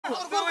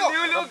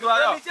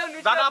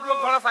दादा आप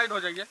लोग थोड़ा साइड हो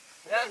जाइए।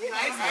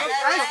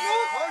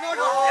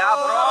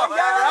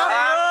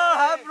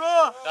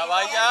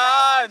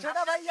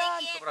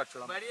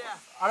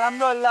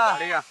 Alhamdulillah.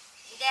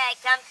 Today I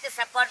come to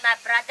support my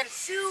brother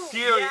Shu.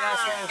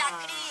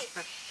 Seshadri.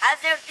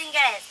 How's everything,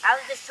 guys?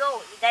 How's the show?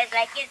 You guys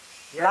like it?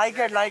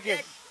 Like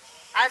it.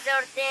 How's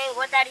everything?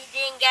 What are you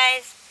doing,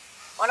 guys?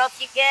 All of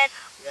you good?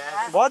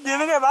 बहुत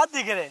दिनों के बाद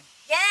दिख रहे।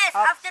 Yes,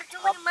 after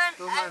 2 months.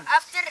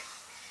 After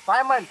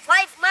 5 months.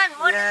 5 months,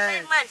 more than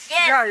 5 months.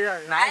 Yes. Yeah.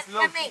 Nice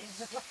look.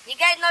 You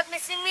guys not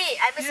missing me.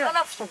 I miss all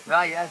of you.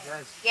 Yes.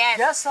 Yes.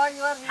 Just saw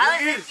your reel.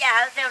 How's it? Yeah,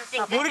 how's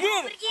everything? Murgi.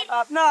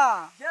 अपना.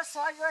 Just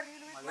saw your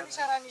reel with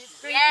Manisha Rani.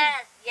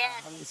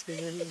 Yes.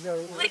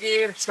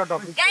 इसका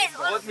topic. Guys,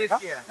 बहुत miss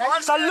किया।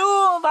 सल्लू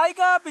भाई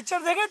का picture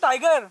देखे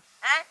tiger?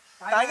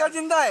 Tiger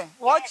जिंदा है।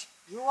 Watch.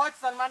 You watch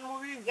Salman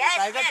movie? Yes.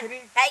 Tiger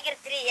 3. Tiger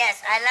 3. Yes,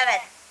 I love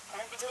it.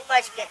 Too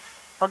much good.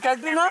 और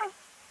Katrina?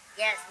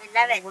 Yes, we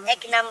love it.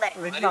 Ek number.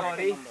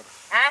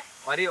 Huh?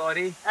 Ori.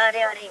 Ori.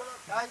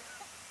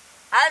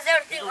 How's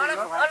everything?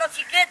 All of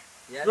you good?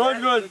 Yes. Good.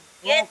 Good.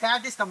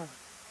 Cat is coming.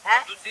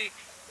 Huh?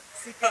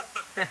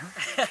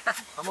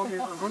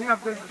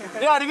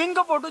 ये अरविंद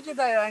का photo चाहिए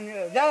था।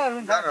 जा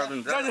अरविंद। जा।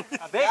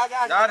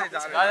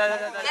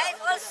 Guys,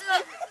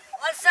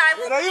 also I'm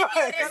opening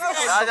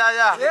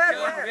जा।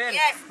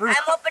 Yes,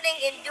 I'm opening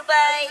in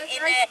Dubai,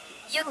 in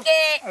UK,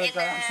 in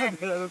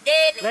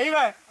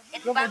Delhi.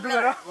 जो photo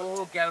करा।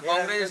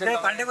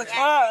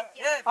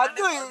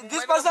 Abdu,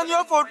 this person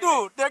your photo,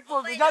 take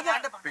photo. जा।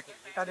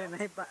 अरे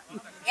नहीं।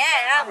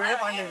 Yeah.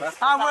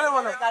 हाँ बोले।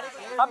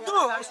 अब्दू,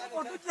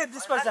 फोटो चाहिए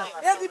this person.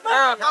 ये दीपक।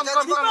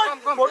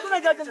 फोटो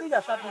नहीं जा जल्दी जा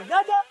साथ में।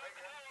 जा।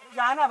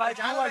 जाना भाई।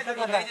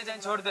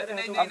 छोड़ दे।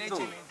 नहीं।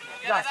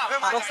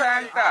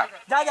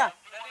 जा।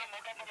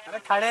 अरे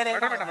खड़े रहे।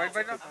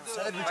 बैठ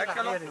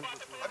चलो।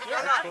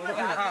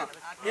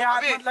 ये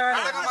हाथ मत लगा।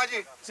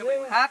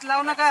 हाथ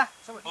लाओ ना का।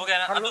 हो गया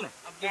ना।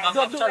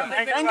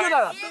 थैंक यू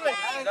दादा।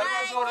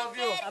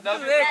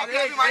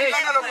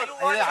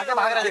 आगे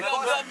भाग रहा है।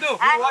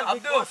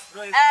 Abdu.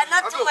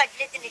 Not too much,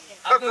 little.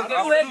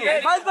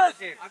 बस।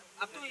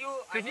 Abdu, you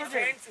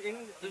friends in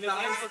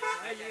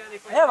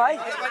ए भाई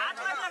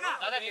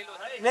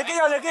लेके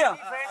जाओ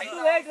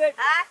wait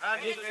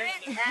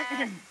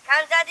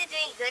Khanzadi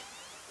doing good.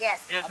 Yes.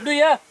 Abdu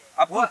ये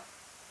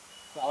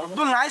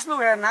अब्दुल नाइस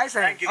लुक है नाइस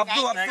है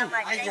Abdu.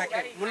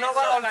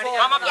 Munawar also.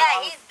 Yeah,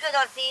 he's good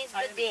also. He's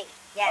good being.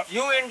 Yes.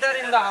 You enter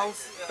in the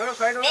house. चलो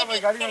side में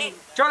Maybe. गाड़ी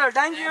चलो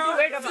thank you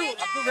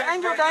thank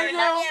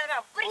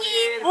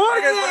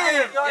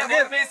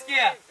you miss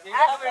किया।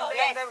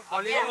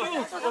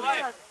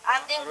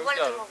 I'm doing good.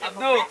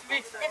 Abdu.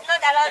 It's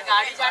not allowed.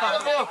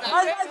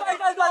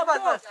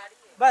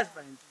 बस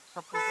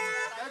सब कुछ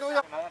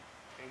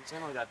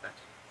tension हो जाता है।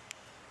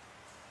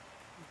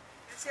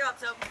 कैसे आप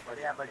सब?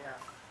 बढ़िया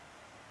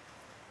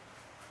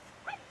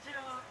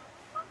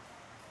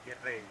गिर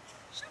रहे।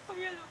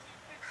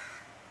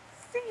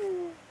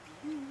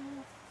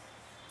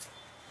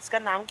 इसका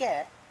नाम क्या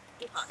है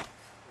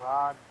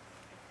वाह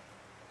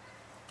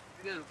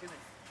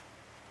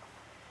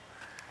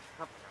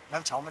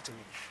मैम छाव में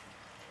चलेगी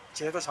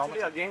चाहिए तो छाव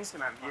में अगेंस्ट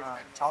मैम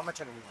छाव में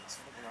चलेगी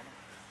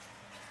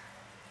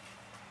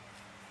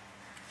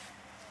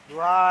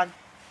दुआन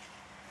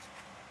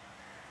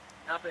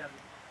यहाँ पे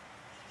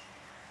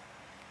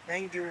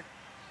थैंक यू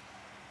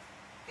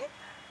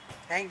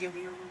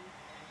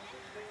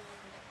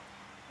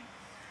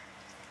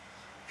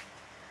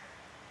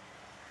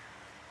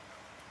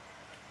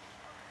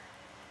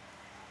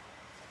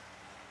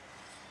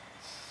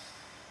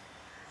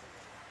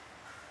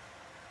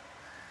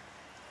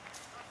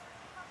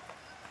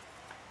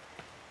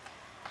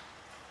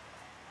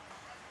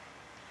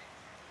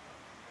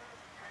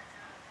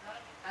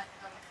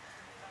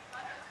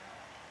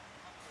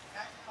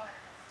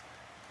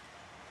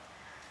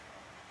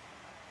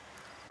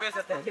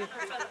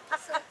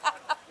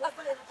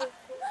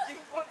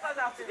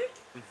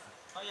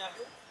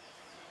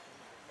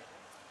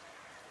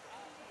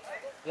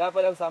यहाँ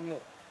पर सामने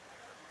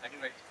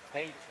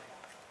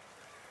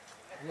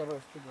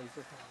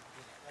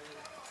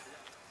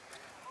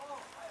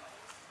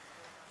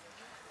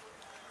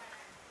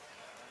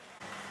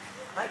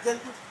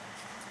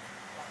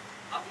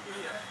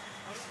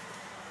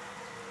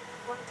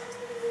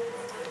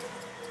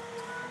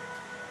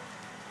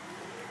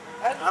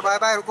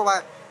बाय रुको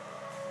बाय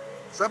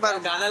सब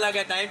गाना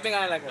लगा टाइम पे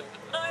गाना लगा।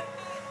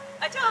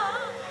 अच्छा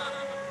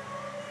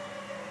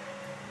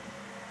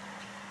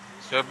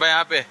शोभा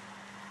यहाँ पे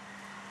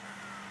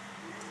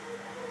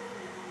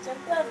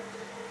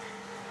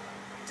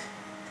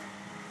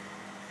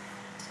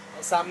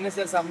सामने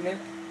से सामने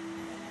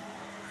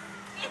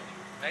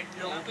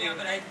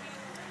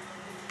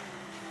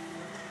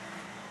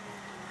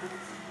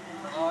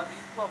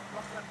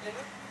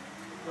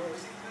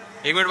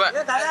एक मिनट बाद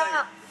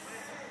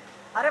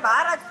अरे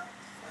बाहर आ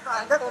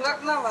अंदर तो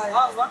रखना भाई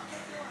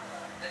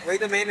वही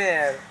तो मेन है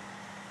यार।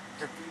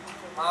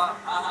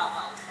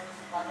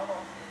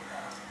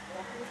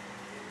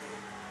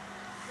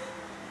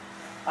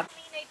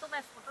 नहीं तो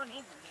मैं फोटो आपको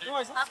नहीं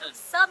दूंगी। आप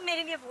सब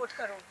मेरे लिए वोट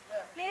करो।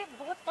 मेरे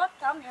वोट बहुत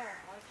कम है।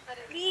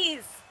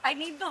 Please, I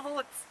need the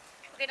votes.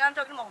 Okay, now I am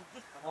talking mom.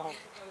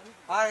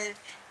 हाय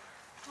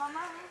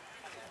मामा।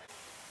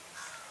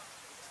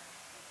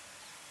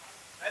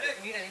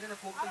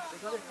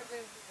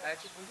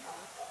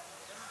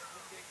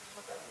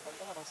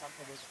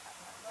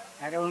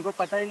 अरे उनको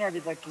पता ही नहीं अभी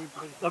तक कि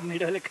सब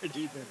मीडिया वाले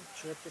खड़ी है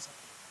शेर के साथ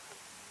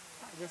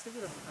जैसे भी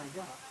रखता है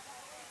क्या।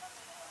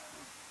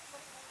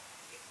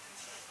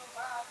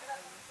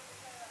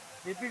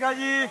 दीपिका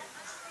जी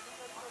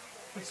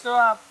तो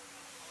आप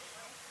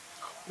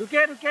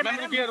रुकिए रुकिए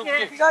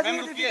दीपिका जी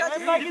रुकिए।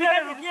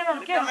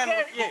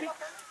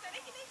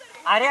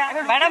 अरे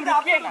मैडम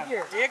रुकिए ना,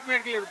 1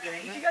 मिनट के लिए रुकिए।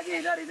 दीपिका जी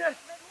इधर इधर।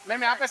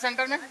 मैम यहाँ पे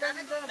सेंटर में।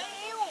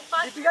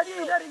 दीपिका जी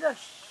इधर इधर।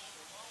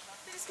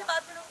 इसके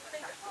बाद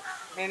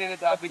में नहीं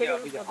तो आप भी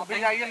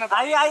जाइए ना।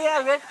 आइए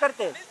वेट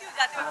करते।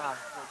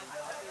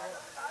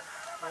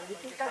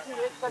 दीपिका जी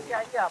वेट करके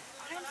आइए आप।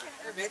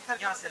 वेट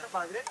करके यहाँ से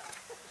भाग रहे।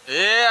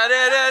 ए अरे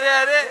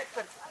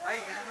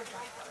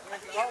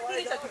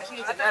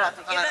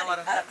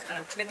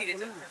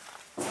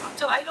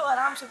अच्छा भाई लोग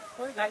आराम से,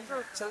 कोई घाई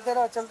तो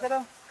चलते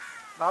रहो।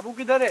 बाबू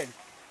किधर है?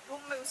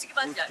 उसी के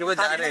पास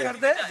जा रहे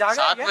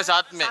हैं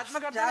साथ में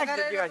करते हैं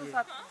दीपिका जी।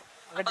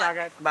 अगर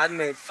जागा बाद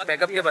में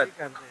पैकअप के बाद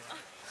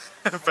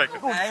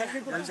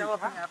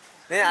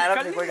नहीं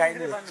आराम से, कोई गाड़ी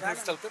नहीं।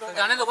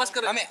 जाने दो, बस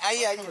करो। हमें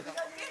आइए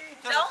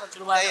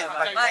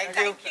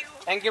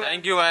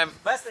थैंक यू मैम।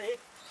 बस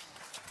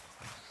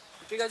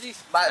दीपिका जी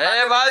बस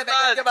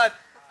के बाद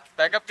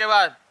पैकअप के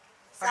बाद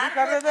अभी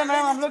कर रहे थे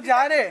मैम, हम लोग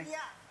जा रहे हैं,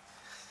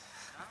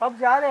 अब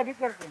जा रहे हैं, अभी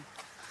करते हैं।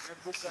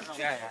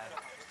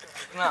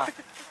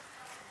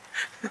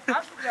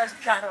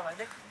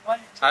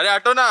 अरे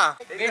हटो ना।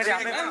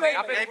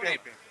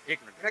 एक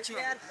मिनट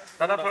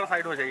दादा थोड़ा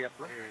साइड हो जाइए आप।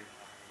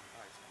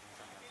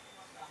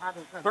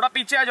 थोड़ा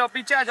पीछे आ जाओ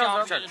पीछे आ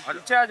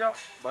जाओ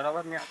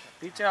बराबर नहीं आता।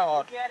 पीछे आओ।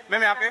 और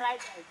मैम यहाँ पे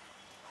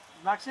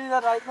मीनाक्षी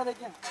इधर राइट में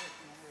देखिए।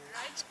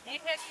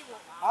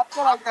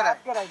 आपका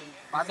राइट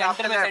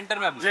सेंटर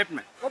में लेफ्ट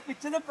में। वो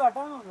पीछे से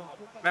हटाओ ना।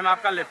 मैम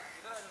आपका लेफ्ट।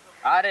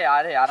 अरे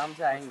आराम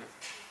से आएंगे।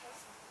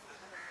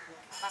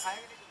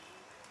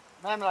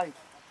 Ma'am right.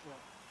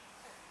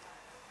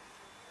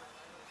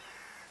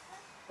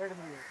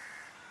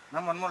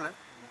 Ma'am one more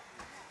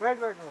weight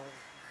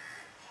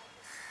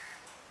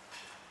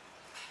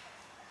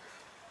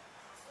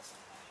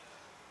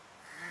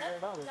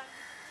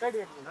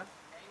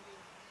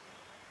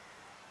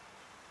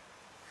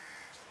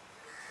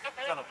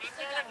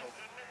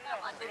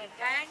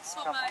Thanks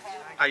so much.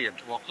 आइए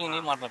वॉकिंग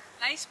नहीं मारना।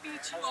 Nice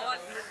meet you all.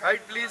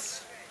 Right please.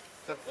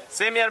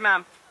 Same year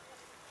ma'am.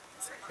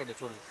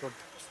 छोड़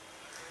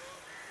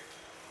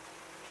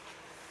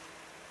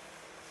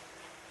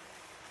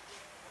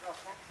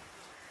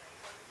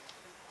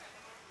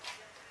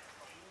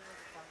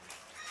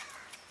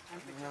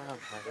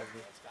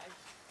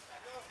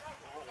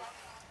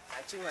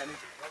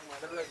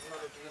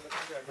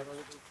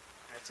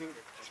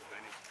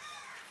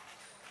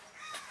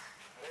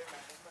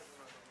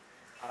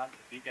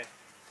ठीक है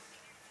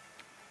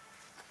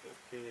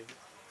ओके।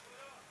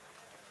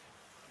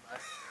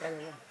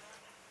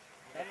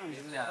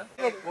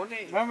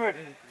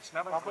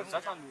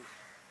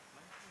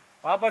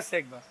 वापस से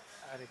एक बार।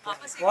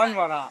 कौन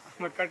मारा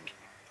मैं कट।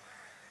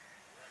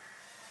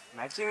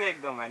 मैचिंग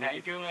एकदम है।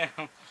 Thank you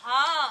ma'am.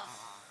 हाँ।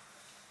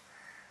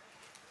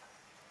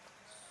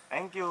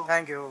 Thank you.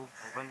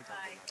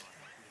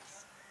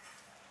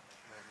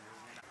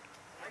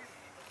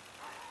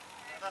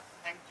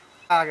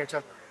 आगे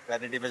चल।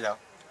 वैनिटी पे जाओ।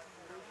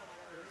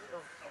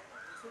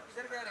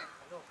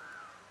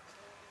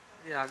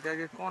 ये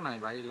आगे कौन है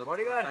भाई? लोग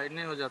साइड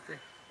नहीं हो जाते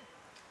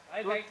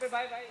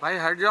भाई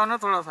हट जाओ ना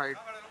थोड़ा साइड।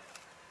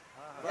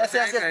 ऐसे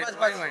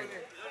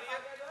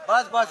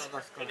बस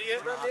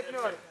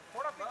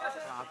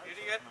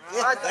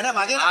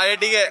हाँ ये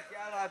ठीक है।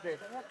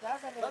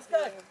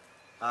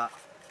 हाँ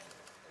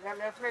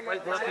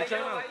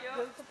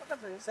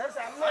सर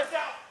सामने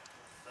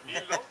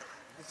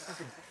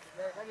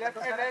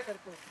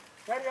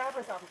सर यहाँ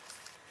पे सामने।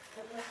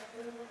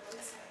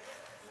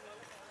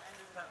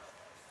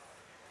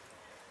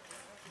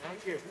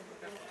 Thank you.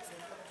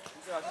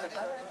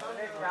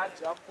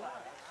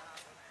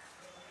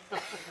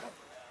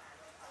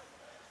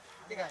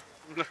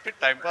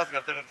 टाइम पास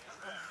करते रहते।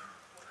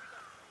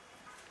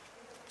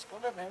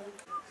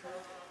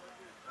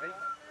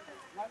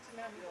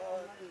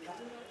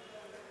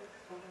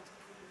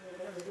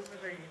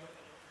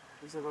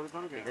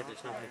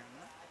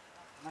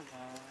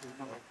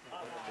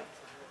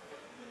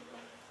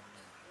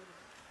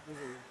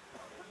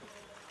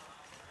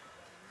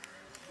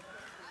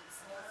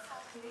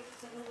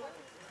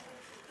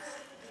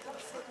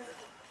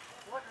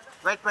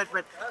 वेट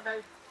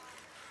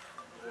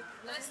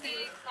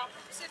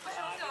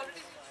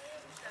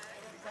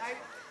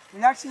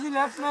मीनाक्षी जी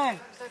लेफ्ट में,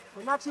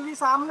 मीनाक्षी जी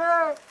सामने।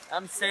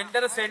 I'm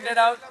centered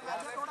out.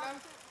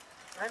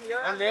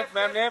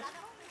 Ma'am left.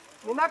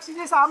 Meenakshi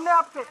जी सामने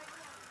आपके।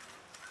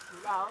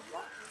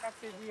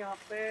 मीनाक्षी जी यहाँ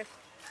पे।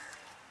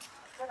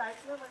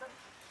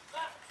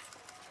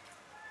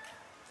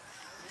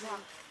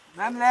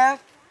 मैम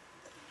लेफ्ट,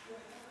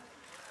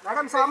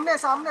 मैडम सामने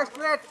सामने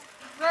स्ट्रेट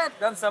स्ट्रेट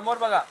एकदम समोर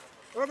बघा.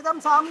 एकदम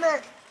सामने.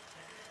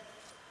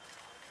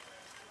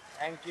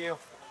 Thank you.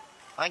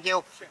 Thank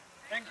you.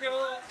 Thank you.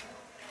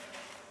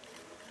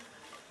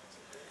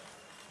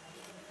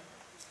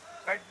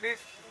 Cut please.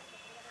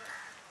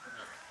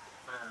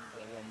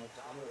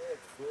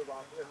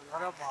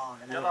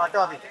 चलो हटो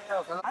अभी.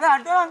 अरे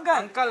हटो अंकल.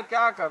 अंकल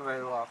क्या कर रहे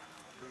हो आप?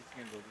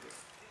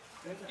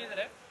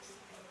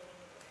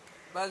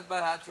 बस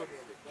बस हाथ छोड़िए.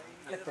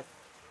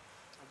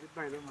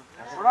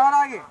 थोड़ा और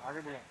आगे.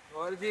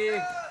 और जी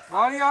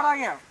और ये और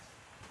आगे.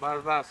 बस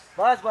बस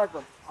बस बस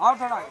बस. और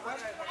थोड़ा आगे.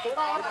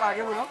 थोड़ा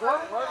आगे बोलो.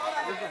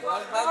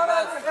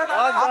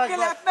 आपके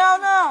लेफ्ट में आओ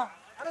ना.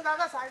 अरे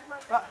दादा साइड में.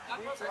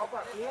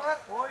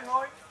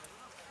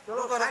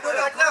 चलो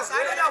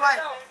साइड हो जाओ भाई.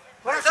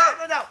 थोड़ा साइड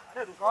हो जाओ.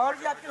 और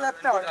जी आपके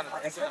लेफ्ट में आओ.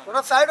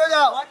 थोड़ा साइड हो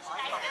जाओ.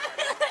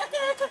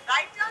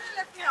 राइट जाओ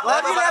लेफ्ट में.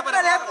 और जी लेफ्ट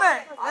में लेफ्ट में.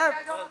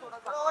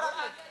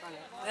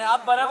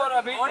 आप बराबर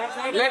अभी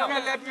लेफ्ट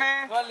में लेफ्ट में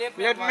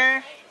लेफ्ट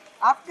में.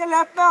 आपके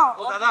लेफ्ट में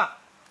आओ. दादा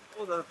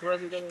थोड़ा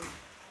सा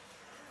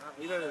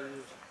इधर.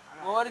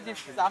 और जी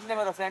सामने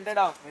मेरा सेंटर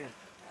डाउन.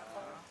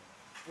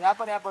 यहाँ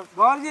पर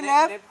गौर जी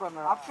लेफ्ट.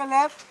 आपके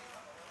लेफ्ट.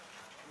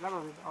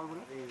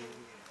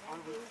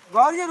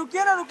 गौर जी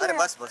रुकिए ना रुकिए. अरे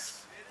बस बस.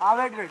 हाँ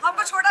वेट वेट.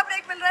 हमको छोटा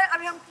ब्रेक मिल रहा है,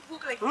 अभी हम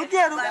भूख लगी है.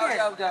 रुकिए रुकिए.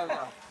 जाओ जाओ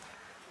जाओ.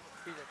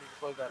 ठीक है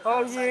कोई बात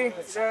और जी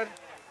इधर.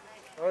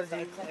 और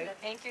जी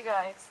थैंक यू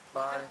गाइस.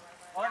 बाय.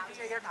 और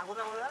पीछे क्या ठाकुर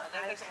का बोल रहा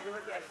है.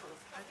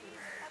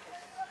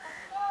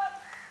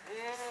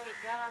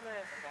 क्या नाम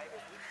है?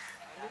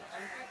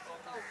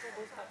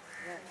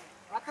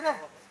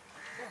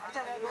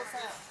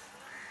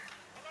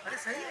 अरे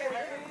सही है.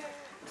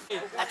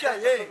 अच्छा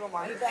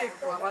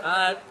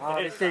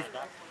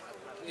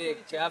ये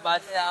क्या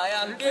बात है आया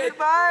अंकित.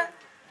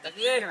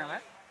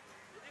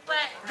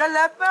 इधर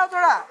लेफ्ट में आओ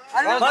थोड़ा.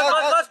 अरे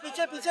बस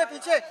पीछे पीछे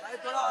पीछे.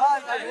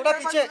 थोड़ा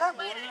पीछे.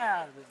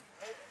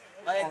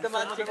 भाई एकदम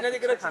आज चिकने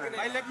दिख रहे.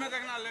 भाई लेफ्ट में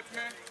देखना लेफ्ट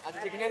में. आज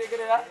चिकने दिख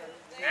रहे यार.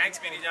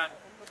 थैंक्स मेरी जान.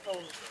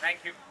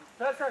 Thank you.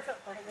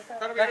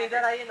 सर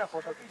इधर आइए ना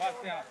फोटो. बस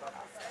यहाँ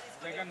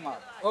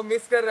जगन्नाथ. वो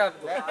मिस कर रहे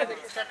आपको.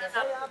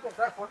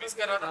 मिस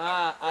कर रहा था.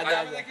 हाँ आ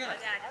जा.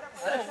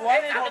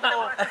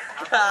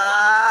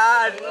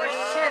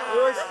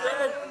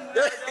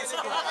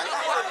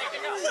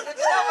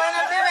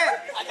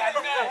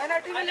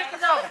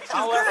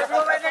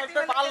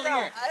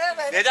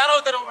 ले जा रहा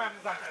हूँ तेरे को.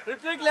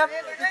 ऋत्विक लेफ्ट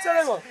पीछे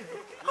देखो.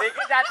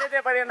 लेके जाते थे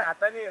पर ये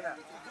नहाता नहीं है ना.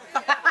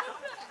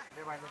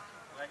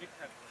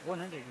 वो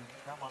नहीं देगी.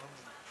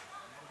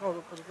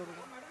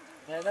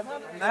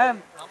 मैम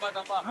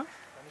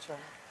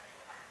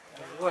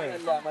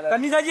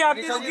कनिषा जी आप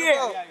भी रुकिए.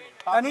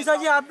 कनिषा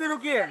जी आप भी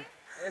रुकिए.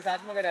 साथ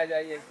में कर आ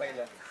जाइए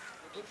पहले.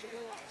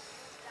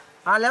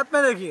 हाँ लेफ्ट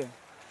में देखिए.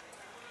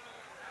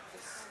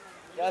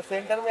 या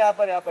सेंटर में यहाँ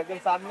पर एकदम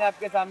सामने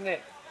आपके सामने.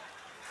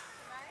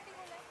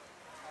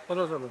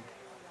 Solo solo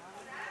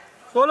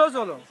solo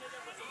solo.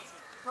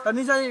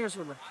 कनिषा जी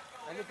सोलो.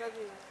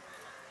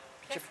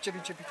 पीछे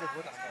पीछे पीछे.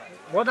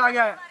 बहुत आ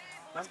गया है.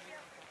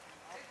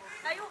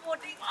 Are you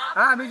voting?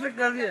 हाँ अभिषेक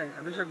कर दिए.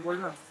 अभिषेक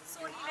बोलना.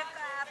 सोनी ने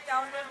ऐप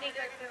डाउनलोड नहीं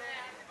करते हो.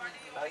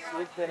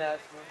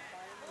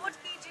 वोट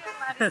कीजिए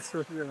हमारे.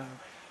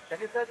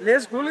 ले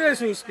स्कूल गए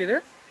शूज के लिए.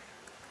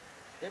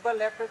 एक बार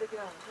लेफ्ट पे देखिए.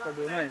 तो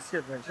दोनों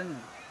ऐसे फैशन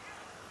में.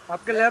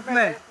 आपके लेफ्ट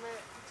में.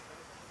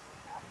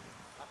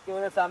 आपके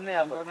मेरे सामने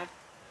यहाँ पर.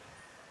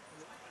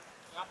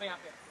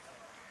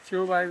 शिव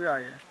भाई भी आ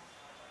गए.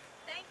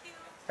 Thank you.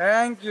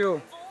 Thank you.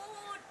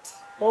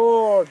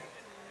 Vote.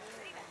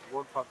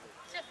 Vote.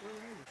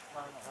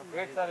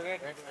 Wait sir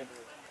wait.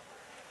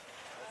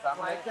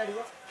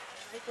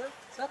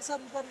 Sir sir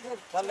इधर इधर.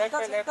 सर लेफ्ट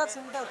पे लेफ्ट.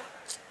 सेंटर.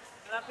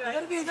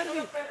 इधर भी इधर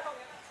भी.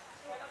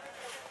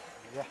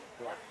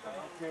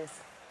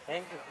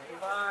 Thank you.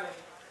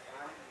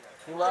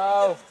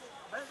 वाओ.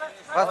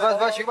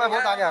 बस शिव भाई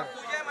बहुत आ गया.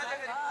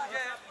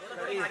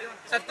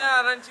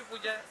 सत्यनारायणची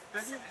पूजा.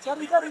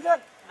 सर इधर इधर.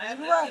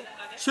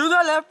 शिव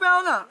दा लेफ्ट पे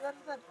आओ ना.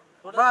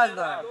 बस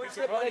बस.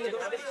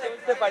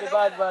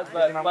 बस बस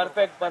बस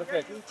परफेक्ट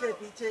परफेक्ट. पीछे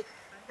पीछे.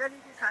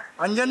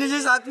 अंजनी जी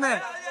साथ में.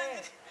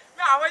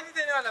 मैं आवाज नहीं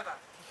देने वाला था.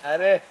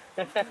 अरे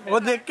वो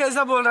देख के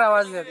ऐसा बोल रहा है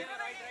आवाज दे.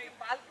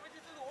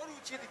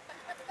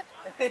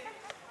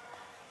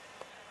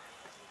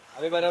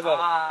 अभी बराबर.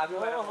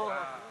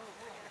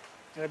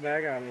 अरे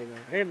बैग आ गया.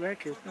 अरे बैग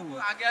कितना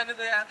आगे आने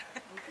दो यार.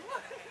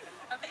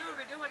 अभी वो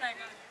वीडियो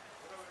बनाएगा.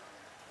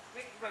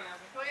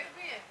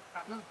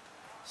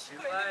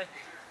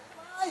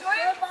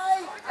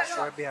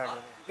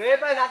 गए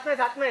भाई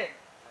साथ में.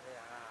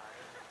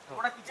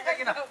 थोड़ा पीछे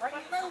जाके ना.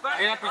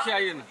 यहाँ पीछे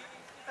आइए ना.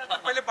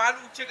 पहले बाल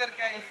ऊंचे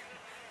करके आए.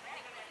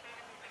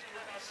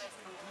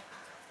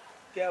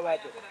 क्या बात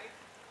है.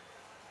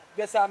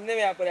 ये सामने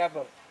में यहाँ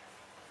पर.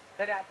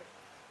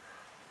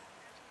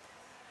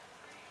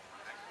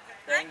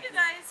 Thank you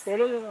guys.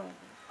 Solo solo.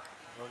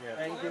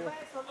 Thank you.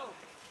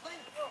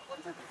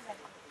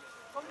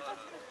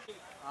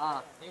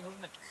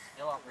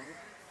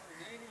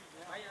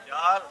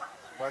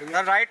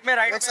 Sir right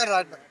में सर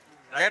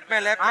राइट में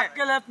लेफ्ट में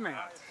आपके लेफ्ट में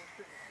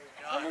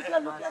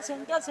लुक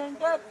सेंटर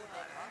सेंटर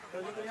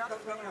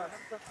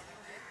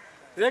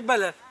एक बार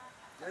लेफ्ट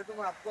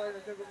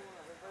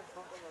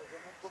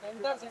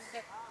सेंटर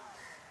सेंटर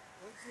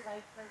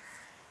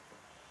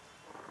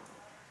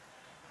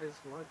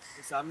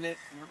सामने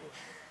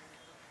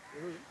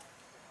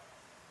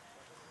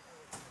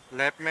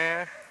लेफ्ट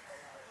में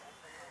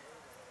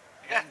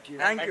थैंक यू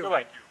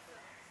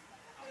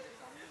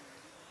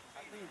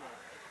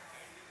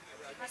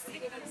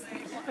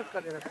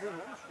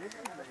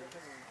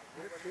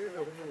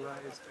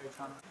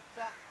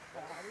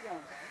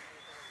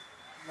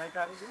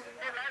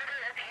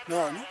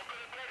नो नो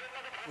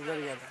उधर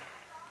गया था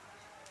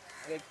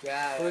अरे क्या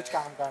है कुछ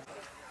काम कर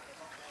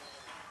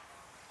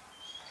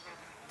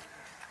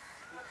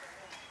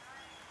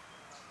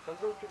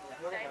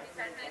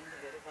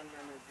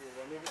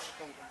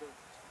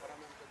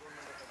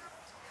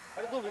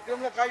अरे तू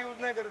विक्रमला काय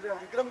यूज नाही करते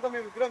विक्रम कमी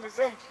विक्रम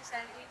विक्रम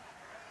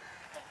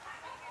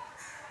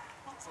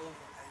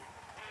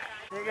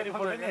ठीक है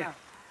रिपोर्ट है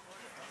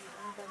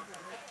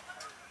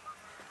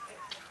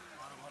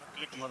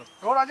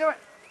रोड आ जाओ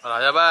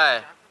राजा भाई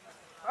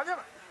आ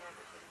जाओ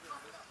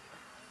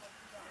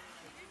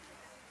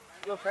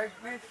यो side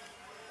please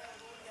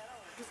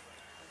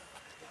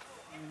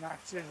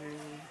Meenakshi ji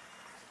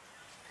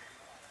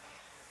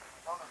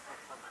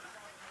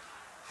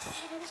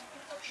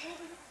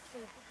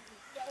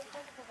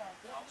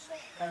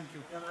thank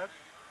you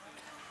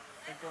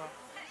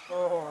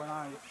oh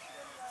nice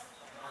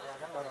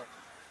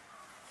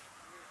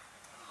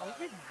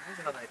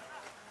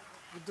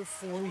with the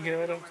phone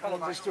here and all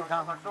this to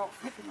down.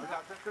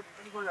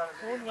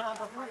 Phone यहाँ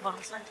पर ना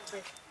भाषण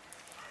पे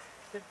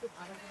सिर्फ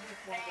भारत में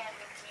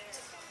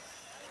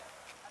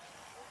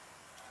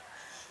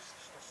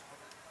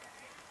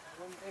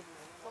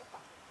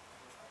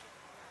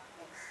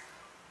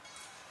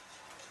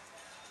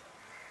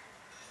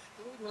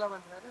phone मिला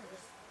बन रहा है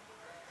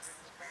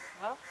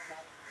हाँ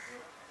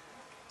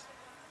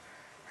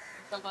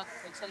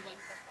एक साल बाद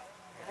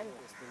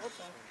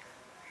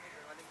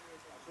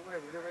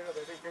वीडियो का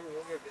बैठे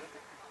हो गया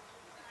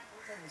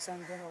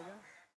निशान हो गया